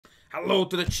Hello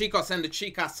to the chicos and the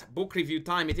chicas. Book review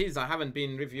time it is. I haven't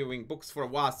been reviewing books for a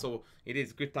while, so it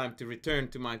is a good time to return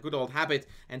to my good old habit.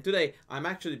 And today I'm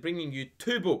actually bringing you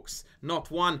two books,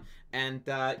 not one. And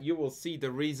you will see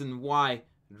the reason why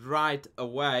right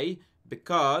away,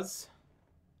 because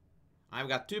I've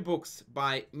got two books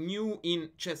by New in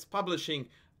Chess Publishing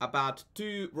about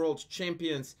two world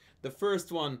champions. The first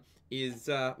one is,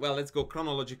 well, let's go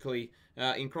chronologically.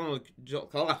 In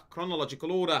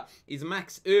chronological order is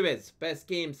Max Euwe's Best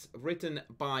Games, written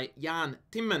by Jan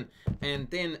Timman, and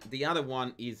then the other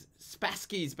one is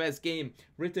Spassky's Best Games,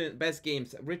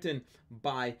 written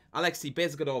by Alexei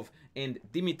Bezgodov and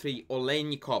Dmitry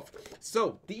Oleynikov.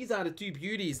 So these are the two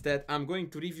beauties that I'm going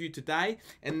to review today,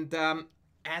 and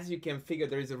as you can figure,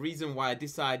 there is a reason why I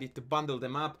decided to bundle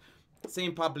them up.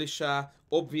 Same publisher,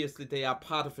 obviously they are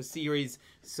part of a series,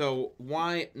 so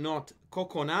why not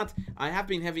Coconut? I have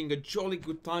been having a jolly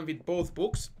good time with both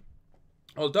books,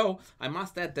 although I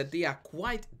must add that they are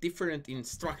quite different in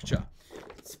structure.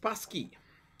 Spassky,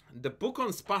 the book on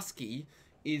Spassky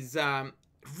is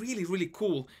really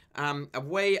cool. A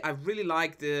way I really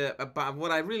liked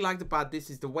what I really liked about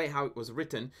this is the way how it was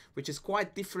written, which is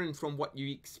quite different from what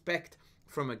you expect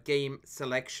from a game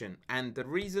selection. And the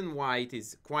reason why it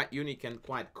is quite unique and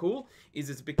quite cool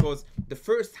is because the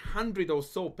first 100 or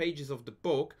so pages of the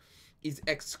book is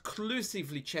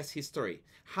exclusively chess history.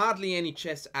 Hardly any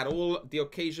chess at all. The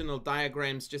occasional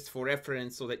diagrams just for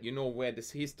reference so that you know where the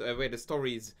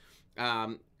story is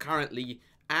currently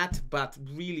at, but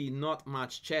really not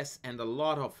much chess and a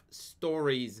lot of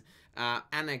stories,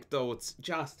 anecdotes,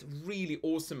 just really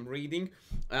awesome reading.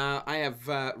 I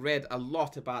have read a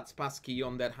lot about Spassky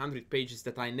on that 100 pages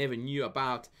that I never knew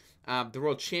about the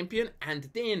world champion. And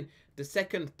then the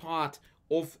second part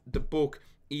of the book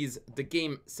is the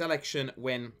game selection,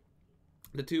 when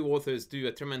the two authors do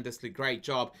a tremendously great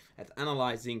job at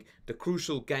analyzing the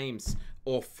crucial games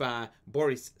of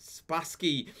Boris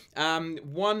Spassky.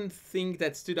 One thing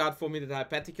that stood out for me that I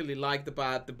particularly liked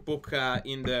about the book but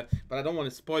I don't want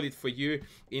to spoil it for you,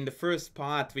 in the first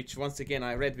part, which once again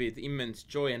I read with immense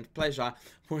joy and pleasure,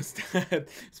 was that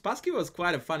Spassky was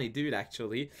quite a funny dude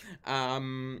actually.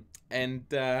 And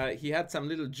he had some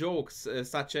little jokes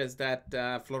such as that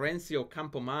Florencio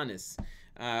Campomanes,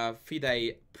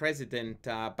 FIDE president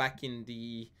back in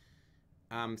the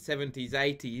 70s,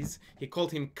 80s, he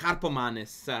called him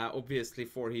Karpomanes, obviously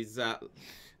for his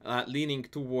leaning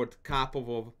toward Karpov,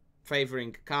 or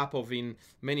favoring Karpov in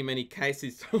many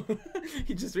cases. So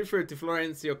he just referred to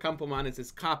Florencio Campomanes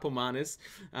as Karpomanes.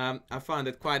 I found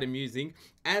it quite amusing,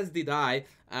 as did I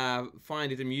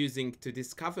find it amusing to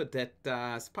discover that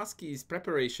Spassky's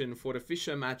preparation for the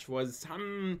Fischer match was,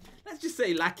 let's just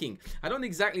say, lacking. I don't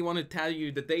exactly want to tell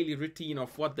you the daily routine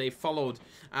of what they followed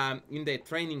in their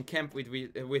training camp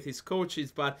with his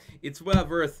coaches, but it's well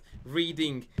worth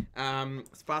reading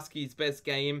Spassky's Best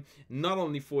Game, not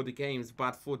only for the games,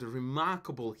 but for the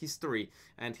remarkable history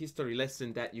and history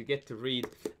lesson that you get to read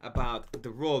about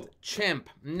the world champ.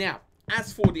 Now,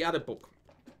 as for the other book,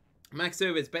 Max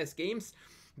Euwe's Best Games,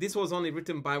 this was only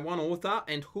written by one author,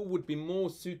 and who would be more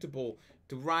suitable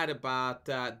to write about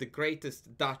the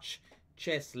greatest Dutch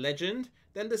chess legend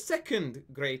than the second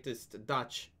greatest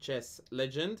Dutch chess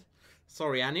legend?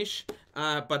 Sorry, Anish,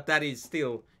 but that is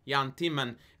still Jan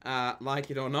Timman, like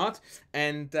it or not.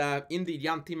 And indeed,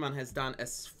 Jan Timman has done a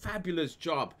fabulous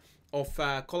job of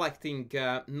collecting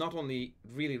not only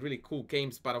really cool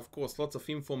games, but of course lots of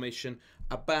information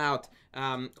about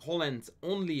Holland's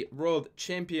only world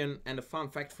champion. And a fun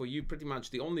fact for you, pretty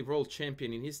much the only world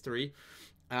champion in history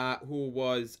who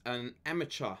was an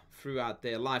amateur throughout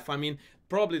their life. I mean,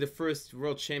 probably the first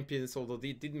world champions, although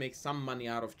they did make some money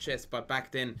out of chess, but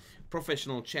back then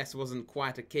professional chess wasn't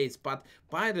quite a case. But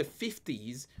by the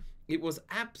 50s, it was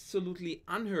absolutely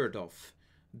unheard of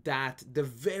that the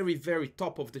very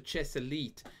top of the chess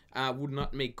elite would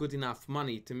not make good enough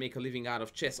money to make a living out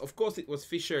of chess. Of course, it was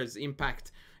Fischer's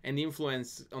impact and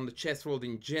influence on the chess world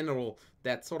in general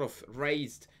that sort of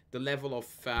raised the level of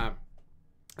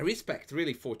respect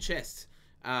really for chess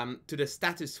to the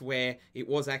status where it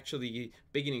was actually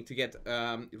beginning to get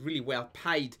really well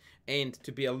paid and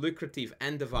to be a lucrative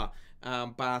endeavor.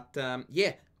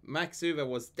 Yeah, Max Euwe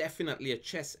was definitely a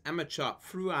chess amateur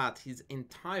throughout his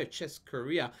entire chess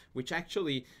career, which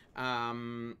actually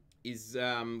is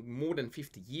more than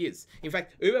 50 years. In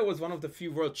fact, Euwe was one of the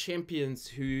few world champions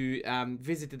who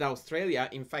visited Australia.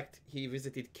 In fact, he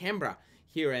visited Canberra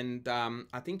here, and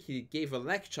I think he gave a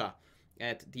lecture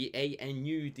at the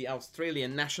ANU, the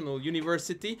Australian National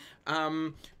University.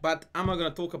 But I'm not going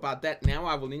to talk about that now.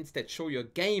 I will instead show you a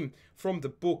game from the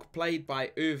book played by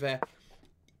Euwe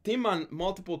Timman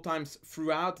multiple times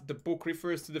throughout the book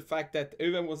refers to the fact that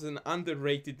Euwe was an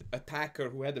underrated attacker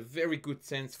who had a very good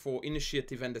sense for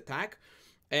initiative and attack.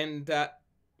 And I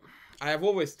have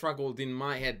always struggled in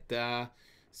my head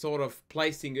sort of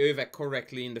placing Euwe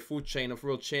correctly in the food chain of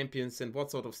world champions and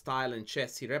what sort of style and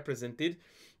chess he represented.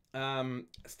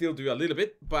 Still do a little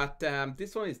bit, but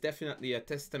this one is definitely a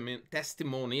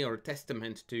testimony or a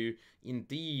testament to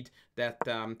indeed that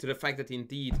to the fact that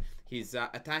indeed his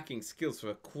attacking skills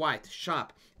were quite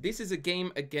sharp. This is a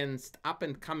game against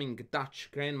up-and-coming Dutch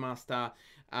grandmaster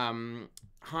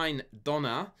Hein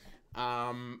Donner.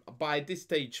 By this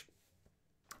stage,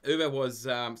 Euwe was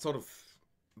sort of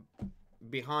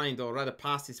behind, or rather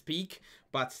past his peak,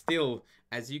 but still,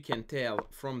 as you can tell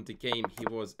from the game, he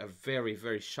was a very,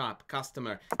 very sharp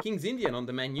customer. King's Indian on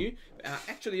the menu.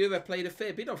 Actually, Euwe played a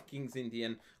fair bit of King's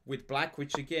Indian with black,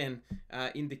 which again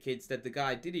indicates that the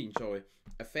guy did enjoy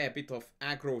a fair bit of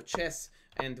aggro chess.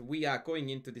 And we are going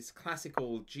into this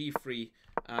classical G3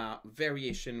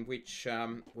 variation, which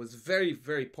was very,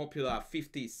 very popular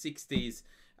 50s, 60s.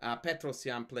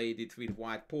 Petrosyan played it with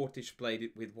white, Portish played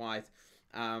it with white.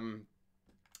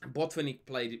 Botvinnik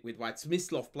played it with white,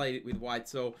 Smyslov played it with white.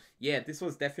 So yeah, this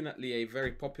was definitely a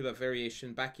very popular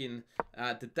variation back in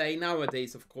the day.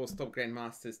 Nowadays, of course, top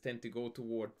grandmasters tend to go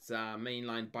towards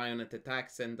mainline bayonet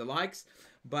attacks and the likes.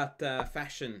 But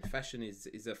fashion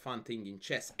is a fun thing in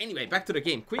chess. Anyway, back to the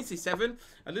game. Queen c7,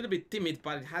 a little bit timid,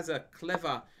 but it has a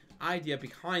clever idea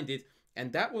behind it.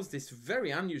 And that was this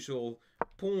very unusual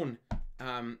pawn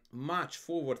march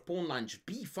forward, pawn lunge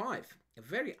b5. A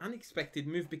very unexpected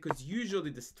move, because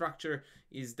usually the structure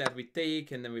is that we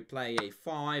take and then we play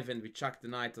a5 and we chuck the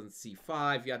knight on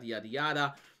c5, yada yada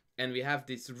yada, and we have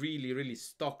this really, really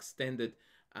stock standard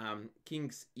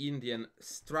King's Indian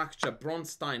structure.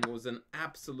 Bronstein was an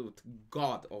absolute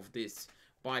god of this,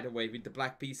 by the way, with the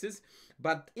black pieces.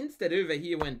 But instead over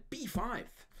here went b5,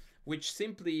 which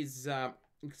simply is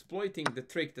exploiting the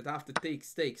trick that after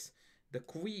takes, the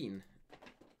queen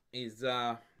is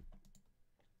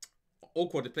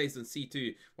awkwardly placed on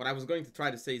c2. What I was going to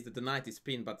try to say is that the knight is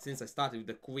pinned, but since I started with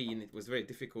the queen, it was very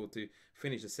difficult to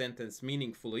finish the sentence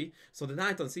meaningfully. So the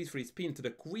knight on c3 is pinned to the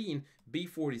queen,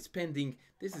 b4 is pending.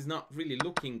 This is not really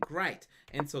looking great.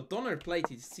 And so Donner played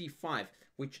his c5,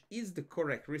 which is the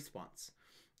correct response.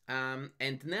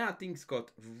 And now things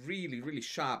got really, really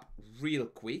sharp real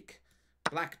quick.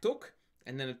 Black took,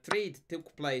 and then a trade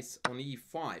took place on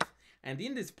e5. And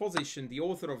in this position, the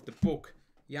author of the book,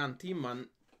 Jan Timman,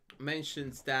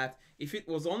 mentions that if it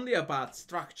was only about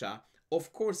structure,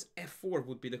 of course f4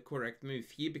 would be the correct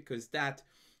move here, because that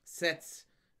sets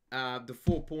the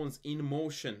 4 pawns in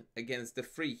motion against the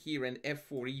 3 here, and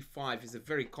f4 e5 is a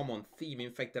very common theme.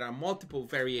 In fact, there are multiple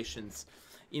variations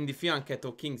in the fianchetto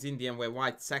or King's Indian where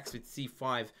white sacks with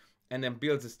c5 and then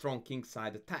builds a strong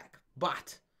kingside attack.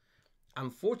 But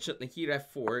unfortunately here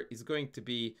f4 is going to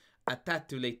be a tad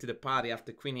too late to the party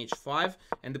after queen h5,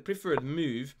 and the preferred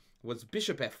move was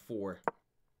bishop f4.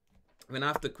 When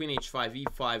after queen h5,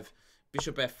 e5,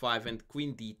 bishop f5 and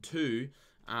queen d2,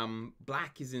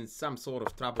 black is in some sort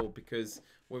of trouble, because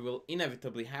we will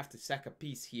inevitably have to sack a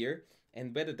piece here,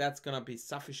 and whether that's gonna be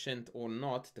sufficient or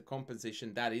not, the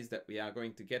compensation that is that we are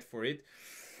going to get for it,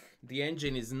 the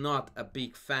engine is not a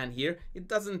big fan here. It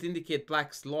doesn't indicate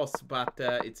black's loss, but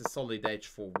it's a solid edge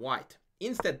for white.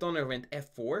 Instead, Donner went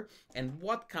f4, and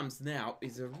what comes now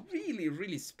is a really,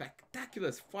 really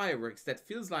spectacular fireworks that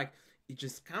feels like it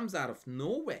just comes out of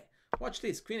nowhere. Watch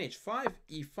this, queen h5,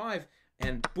 e5,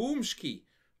 and boomski,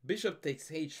 bishop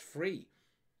takes h3.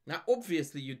 Now,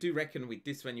 obviously, you do reckon with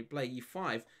this when you play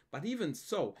e5, but even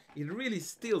so, it really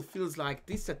still feels like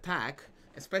this attack,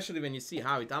 especially when you see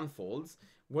how it unfolds,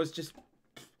 was just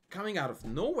coming out of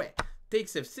nowhere.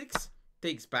 Takes f6,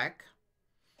 takes back.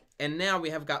 And now we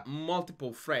have got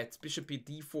multiple threats. Bishop e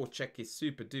d4 check is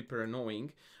super duper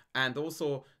annoying. And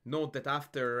also note that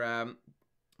after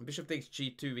bishop takes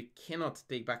g2, we cannot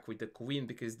take back with the queen,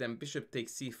 because then bishop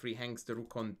takes c3 hangs the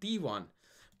rook on d1.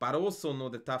 But also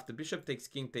note that after bishop takes,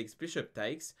 king takes, bishop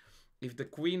takes, if the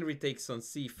queen retakes on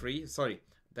c3, sorry,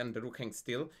 then the rook hangs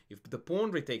still. If the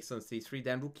pawn retakes on c3,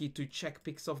 then rook e2 check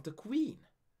picks off the queen.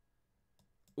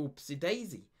 Oopsie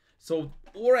daisy. So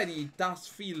already it does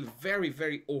feel very,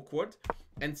 very awkward.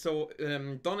 And so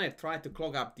Donner tried to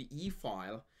clog up the E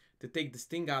file to take the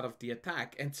sting out of the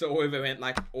attack. And so Euwe went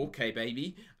like, okay,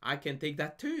 baby, I can take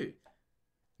that too.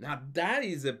 Now that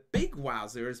is a big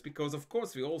wowzers, because of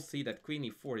course we all see that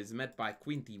queen e4 is met by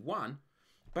queen d1.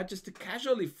 But just to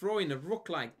casually throw in a rook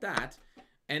like that,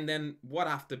 and then what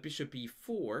after bishop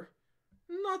e4?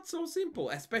 Not so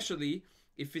simple, especially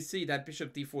if we see that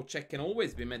bishop d4 check can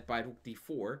always be met by rook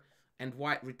d4. and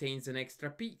white retains an extra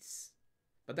piece.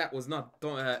 But that was not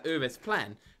Euwe's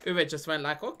plan. Euwe just went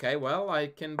like, okay, well, I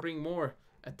can bring more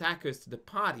attackers to the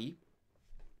party.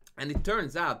 And it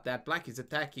turns out that black is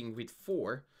attacking with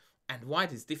 4 and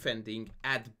white is defending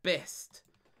at best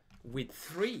with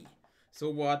 3. So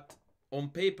what on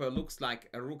paper looks like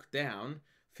a rook down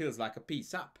feels like a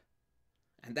piece up.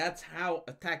 And that's how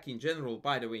attack in general,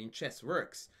 by the way, in chess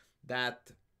works.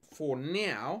 That for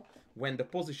now, when the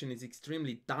position is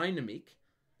extremely dynamic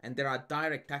and there are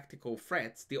direct tactical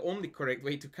threats, the only correct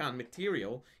way to count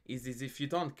material is if you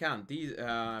don't count these.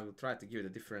 I will try to give it a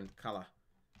different color.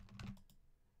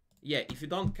 Yeah, if you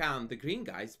don't count the green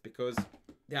guys, because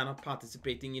they are not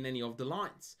participating in any of the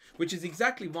lines. Which is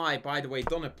exactly why, by the way,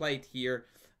 Donna played here.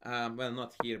 Well,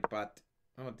 not here, but...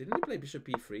 Oh, didn't he play bishop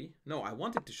e3? No, I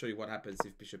wanted to show you what happens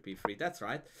if bishop e3. That's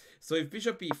right. So if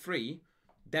bishop e3,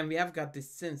 then we have got this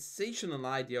sensational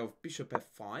idea of bishop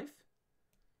f5.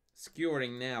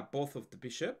 Skewering now both of the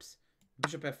bishops.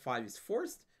 Bishop f5 is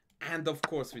forced. And of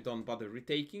course, we don't bother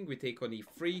retaking. We take on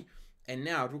e3. And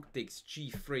now rook takes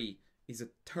g3 is a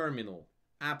terminal,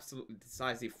 absolutely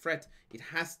decisive threat. It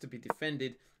has to be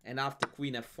defended. And after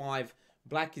queen f5,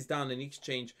 black is down in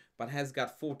exchange, but has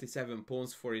got 47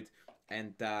 pawns for it.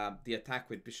 And the attack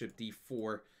with bishop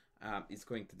d4 is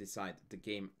going to decide the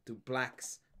game to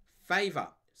black's favor.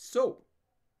 So,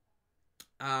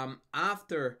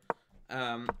 after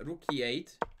rook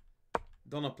e8,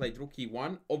 Donna played rook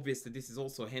e1. Obviously, this is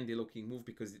also a handy looking move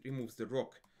because it removes the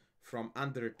rook from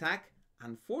under attack.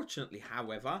 Unfortunately,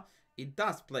 however, it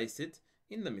does place it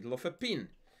in the middle of a pin.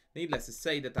 Needless to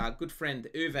say that our good friend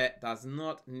Euwe does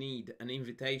not need an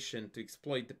invitation to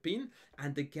exploit the pin.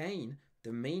 And again,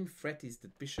 the main threat is the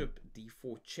bishop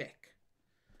d4 check.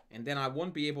 And then I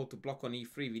won't be able to block on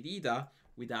e3 with either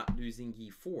without losing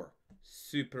e4.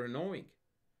 Super annoying.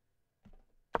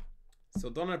 So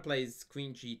Donner plays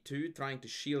queen g2, trying to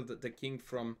shield the king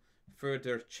from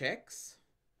further checks.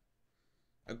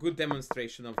 A good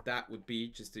demonstration of that would be,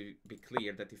 just to be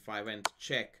clear, that if I went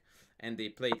check and they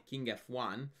played king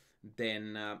f1,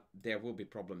 then there will be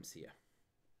problems here.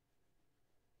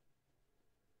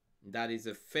 That is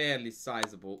a fairly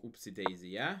sizable oopsie daisy,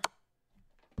 yeah?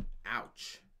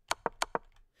 Ouch.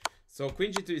 So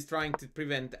queen g2 is trying to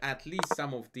prevent at least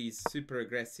some of these super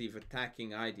aggressive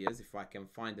attacking ideas, if I can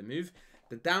find a move.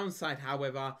 The downside,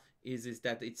 however, is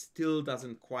that it still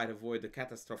doesn't quite avoid the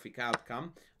catastrophic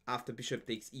outcome after bishop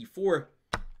takes e4,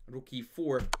 rook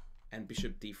e4, and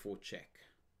bishop d4 check.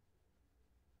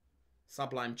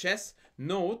 Sublime chess.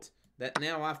 Note that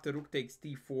now after rook takes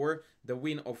d4, the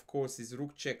win, of course, is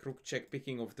rook check,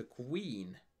 picking of the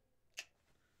queen.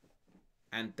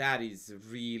 And that is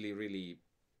really, really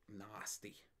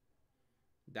nasty.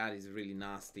 That is really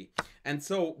nasty. And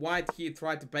so white here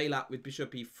tried to bail out with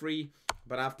bishop e3,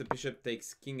 but after bishop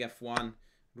takes king f1,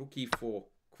 rook e4,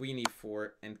 queen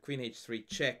e4, and queen h3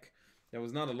 check, there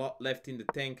was not a lot left in the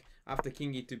tank. After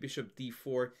king e2, bishop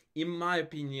d4, in my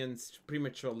opinion,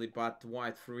 prematurely, but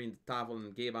white threw in the towel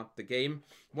and gave up the game.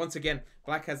 Once again,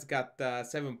 black has got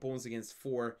 7 pawns against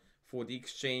 4 for the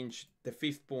exchange. The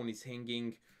 5th pawn is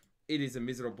hanging. It is a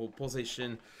miserable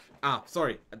position.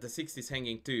 Sorry, the 6th is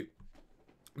hanging too.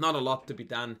 Not a lot to be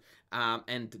done.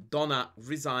 And Donna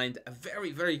resigned. A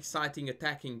very, very exciting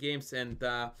attacking games. And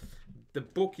the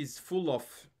book is full of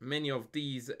many of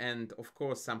these. And of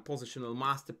course, some positional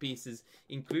masterpieces,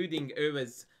 including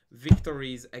Euwe's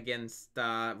victories against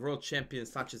world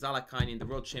champions such as Alakine in the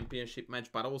World Championship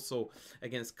match, but also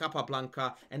against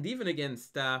Capablanca and even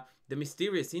against the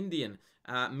mysterious Indian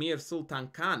Mir Sultan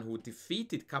Khan, who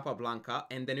defeated Capablanca,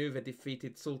 and then Euwe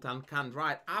defeated Sultan Khan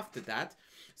right after that.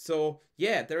 So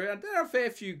yeah, there are a fair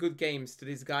few good games to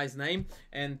this guy's name,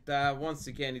 and once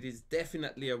again, it is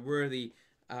definitely a worthy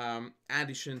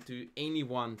addition to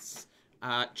anyone's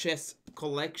chess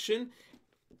collection.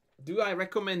 Do I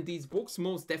recommend these books?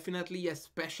 Most definitely,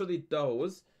 especially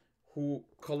those who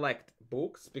collect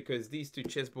books, because these two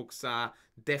chess books are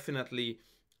definitely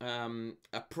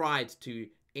a pride to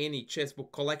any chess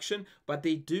book collection, but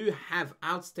they do have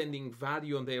outstanding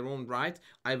value on their own right.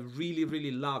 I really, really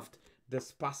loved the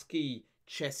Spassky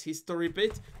chess history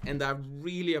bit, and I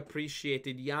really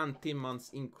appreciated Jan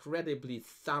Timman's incredibly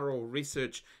thorough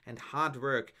research and hard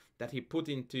work that he put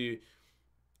into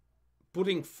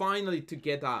putting finally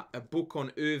together a book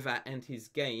on Euwe and his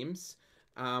games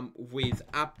with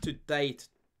up-to-date,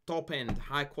 top-end,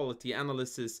 high-quality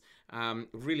analysis,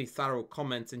 really thorough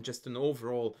comments, and just an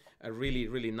overall a really,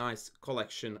 really nice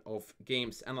collection of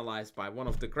games analyzed by one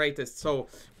of the greatest. So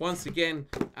once again,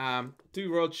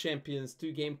 2 world champions,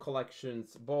 2 game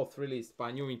collections, both released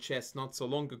by New in Chess not so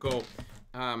long ago.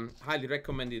 highly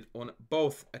recommended on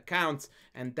both accounts.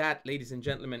 And that, ladies and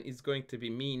gentlemen, is going to be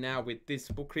me now with this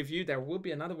book review. There will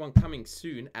be another one coming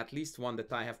soon, at least one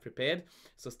that I have prepared.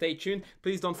 So stay tuned.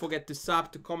 Please don't forget to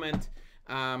sub, to comment,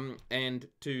 and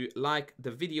to like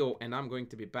the video. And I'm going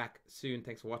to be back soon.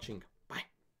 Thanks for watching.